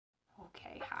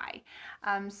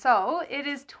So it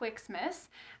is Twixmas,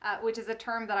 which is a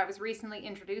term that I was recently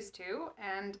introduced to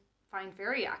and find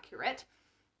very accurate.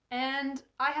 And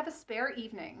I have a spare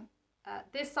evening.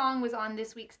 This song was on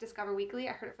this week's Discover Weekly.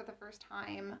 I heard it for the first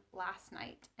time last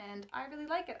night, and I really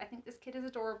like it. I think this kid is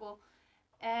adorable.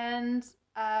 And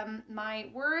my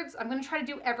words, I'm going to try to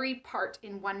do every part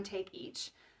in one take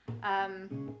each.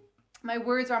 My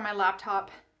words are on my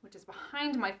laptop, which is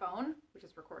behind my phone, which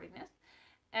is recording this.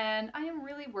 And I am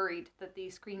really worried that the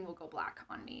screen will go black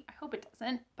on me. I hope it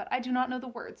doesn't, but I do not know the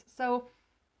words. So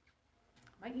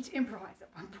I might need to improvise at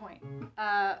one point.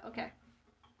 Okay.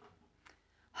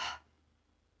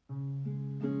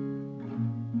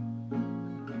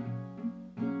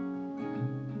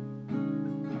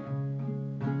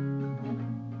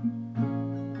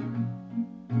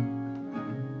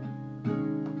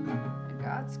 I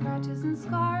got scratches and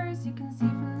scars you can see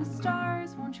from the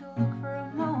stars. Won't you look for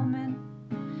a moment?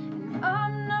 And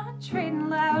I'm not trading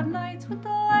loud nights with the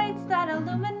lights that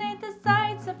illuminate the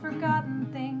sights of forgotten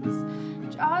things.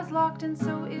 Jaws locked and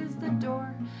so is the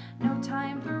door. No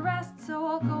time for rest, so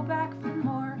I'll go back for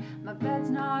more. My bed's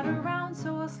not around,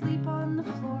 so I'll sleep on the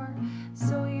floor.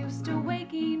 So used to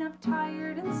waking up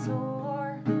tired and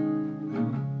sore.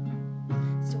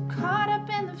 Still caught up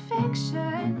in the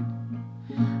fiction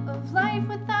of life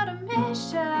without a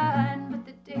mission. But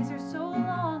the days are so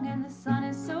long and the sun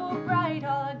is so bright,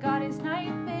 all I got is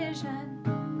night vision.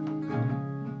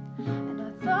 And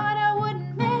I thought I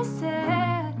wouldn't miss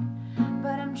it,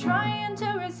 but I'm trying to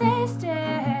resist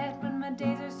it. When my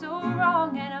days are so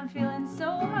wrong and I'm feeling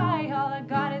so high, all I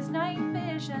got is night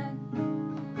vision.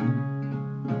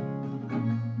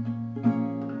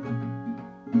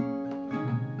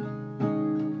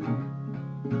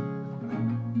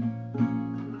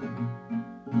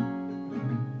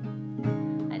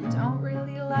 I don't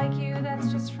really like you,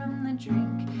 that's just from the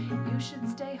drink. You should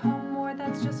stay home more,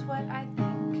 that's just what I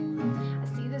think. I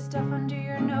see the stuff under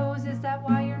your nose, is that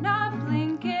why you're not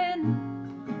blinking?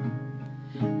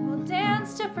 We'll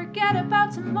dance to forget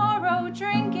about tomorrow,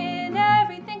 drinking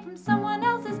everything from someone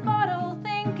else's bottle,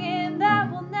 thinking that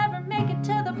we'll never make it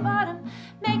to the bottom,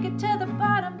 make it to the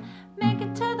bottom, make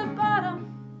it to the bottom.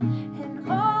 And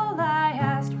all I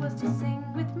asked was to sing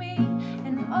with me,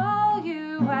 and all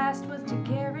you asked was to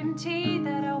guarantee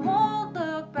that I won't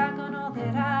look back on all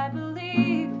that I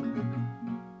believe.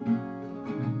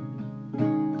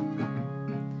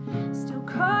 Still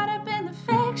caught up in the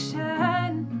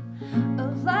fiction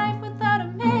of life without a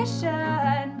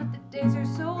mission. But the days are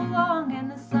so long and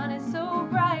the sun is so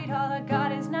bright, all I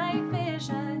got is night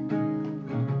vision.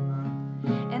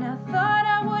 And I thought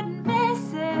I wouldn't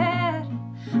miss it,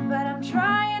 but I'm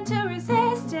trying to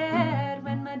resist it.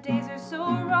 When my days are so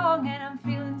wrong and I'm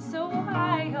feeling so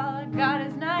high, all I got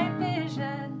is night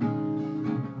vision.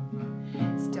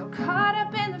 Still caught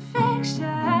up in the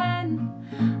fiction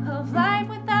of life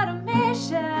without a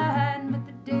mission. But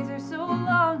the days are so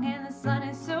long and the sun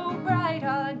is so bright,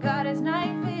 all I got is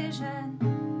night vision.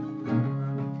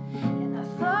 And I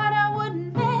thought I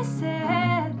wouldn't miss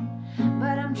it,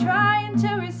 but I'm trying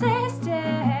to resist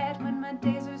it. When my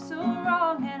days are so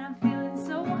wrong and I'm feeling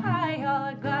so high, all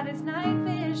I got is night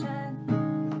vision.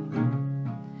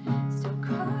 Still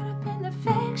caught up in the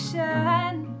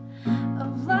fiction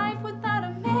of life without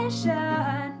a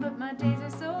mission. But my days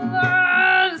are so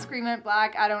long. The screen went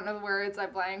black. I don't know the words. I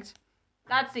blanked.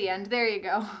 That's the end. There you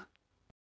go.